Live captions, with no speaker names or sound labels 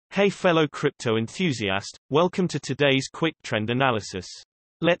Hey fellow crypto enthusiast, welcome to today's quick trend analysis.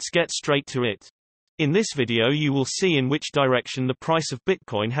 Let's get straight to it. In this video you will see in which direction the price of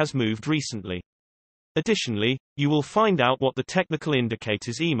Bitcoin has moved recently. Additionally, you will find out what the technical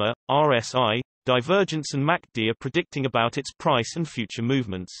indicators EMA, RSI, divergence and MACD are predicting about its price and future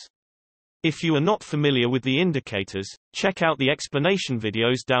movements. If you are not familiar with the indicators, check out the explanation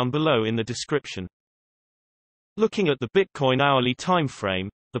videos down below in the description. Looking at the Bitcoin hourly time frame,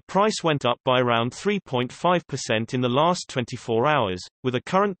 the price went up by around 3.5% in the last 24 hours, with a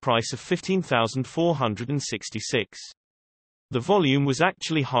current price of 15,466. The volume was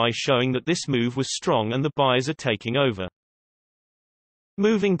actually high, showing that this move was strong and the buyers are taking over.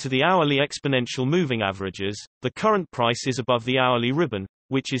 Moving to the hourly exponential moving averages, the current price is above the hourly ribbon,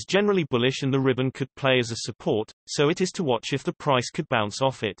 which is generally bullish, and the ribbon could play as a support, so it is to watch if the price could bounce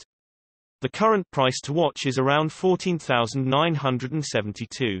off it. The current price to watch is around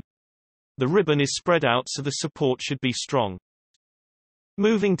 14,972. The ribbon is spread out, so the support should be strong.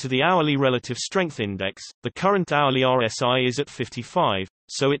 Moving to the hourly relative strength index, the current hourly RSI is at 55,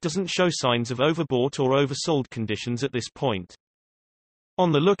 so it doesn't show signs of overbought or oversold conditions at this point.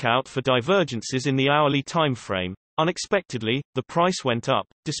 On the lookout for divergences in the hourly time frame. Unexpectedly, the price went up,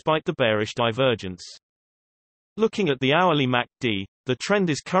 despite the bearish divergence. Looking at the hourly MACD, the trend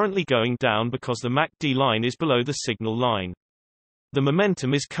is currently going down because the MACD line is below the signal line. The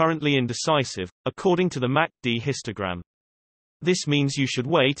momentum is currently indecisive, according to the MACD histogram. This means you should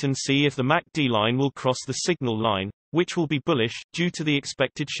wait and see if the MACD line will cross the signal line, which will be bullish, due to the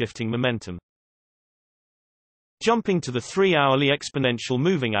expected shifting momentum. Jumping to the 3-hourly exponential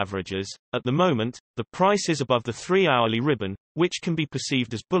moving averages, at the moment, the price is above the 3-hourly ribbon, which can be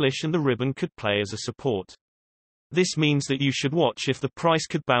perceived as bullish, and the ribbon could play as a support. This means that you should watch if the price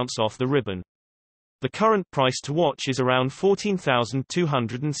could bounce off the ribbon. The current price to watch is around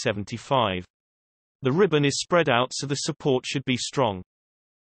 14,275. The ribbon is spread out, so the support should be strong.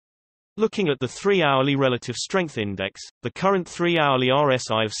 Looking at the 3-hourly relative strength index, the current 3-hourly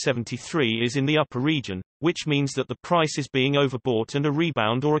RSI of 73 is in the upper region, which means that the price is being overbought and a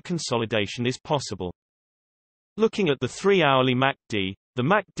rebound or a consolidation is possible. Looking at the 3-hourly MACD, the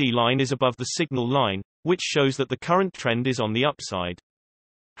MACD line is above the signal line, which shows that the current trend is on the upside.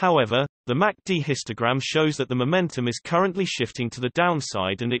 However, the MACD histogram shows that the momentum is currently shifting to the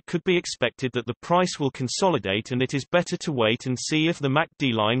downside, and it could be expected that the price will consolidate, and it is better to wait and see if the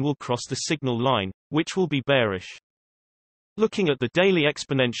MACD line will cross the signal line, which will be bearish. Looking at the daily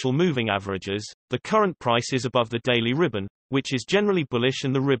exponential moving averages, the current price is above the daily ribbon, which is generally bullish,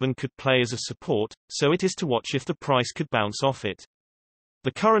 and the ribbon could play as a support, so it is to watch if the price could bounce off it.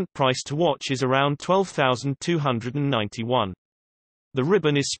 The current price to watch is around 12,291. The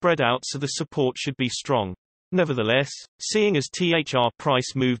ribbon is spread out, so the support should be strong. Nevertheless, seeing as THR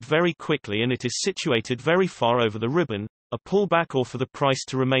price moved very quickly and it is situated very far over the ribbon, a pullback or for the price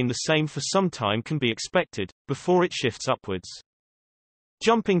to remain the same for some time can be expected, before it shifts upwards.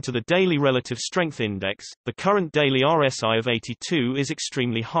 Jumping to the daily relative strength index, the current daily RSI of 82 is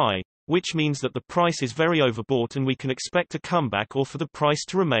extremely high, which means that the price is very overbought and we can expect a comeback or for the price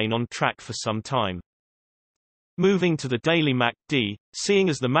to remain on track for some time. Moving to the daily MACD, seeing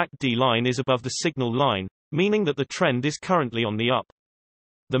as the MACD line is above the signal line, meaning that the trend is currently on the up.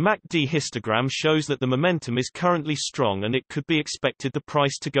 The MACD histogram shows that the momentum is currently strong and it could be expected the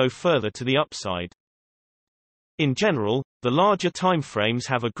price to go further to the upside. In general, the larger time frames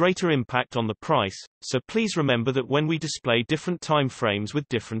have a greater impact on the price, so please remember that when we display different time frames with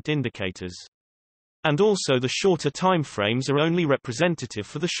different indicators. And also the shorter time frames are only representative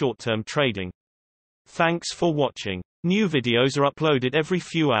for the short-term trading. Thanks for watching. New videos are uploaded every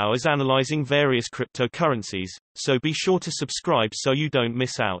few hours analyzing various cryptocurrencies, so be sure to subscribe so you don't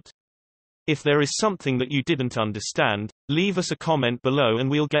miss out. If there is something that you didn't understand, leave us a comment below and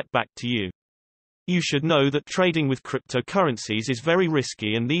we'll get back to you. You should know that trading with cryptocurrencies is very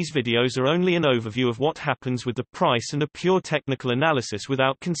risky, and these videos are only an overview of what happens with the price and a pure technical analysis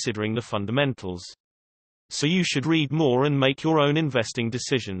without considering the fundamentals. So you should read more and make your own investing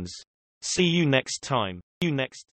decisions. See you next time.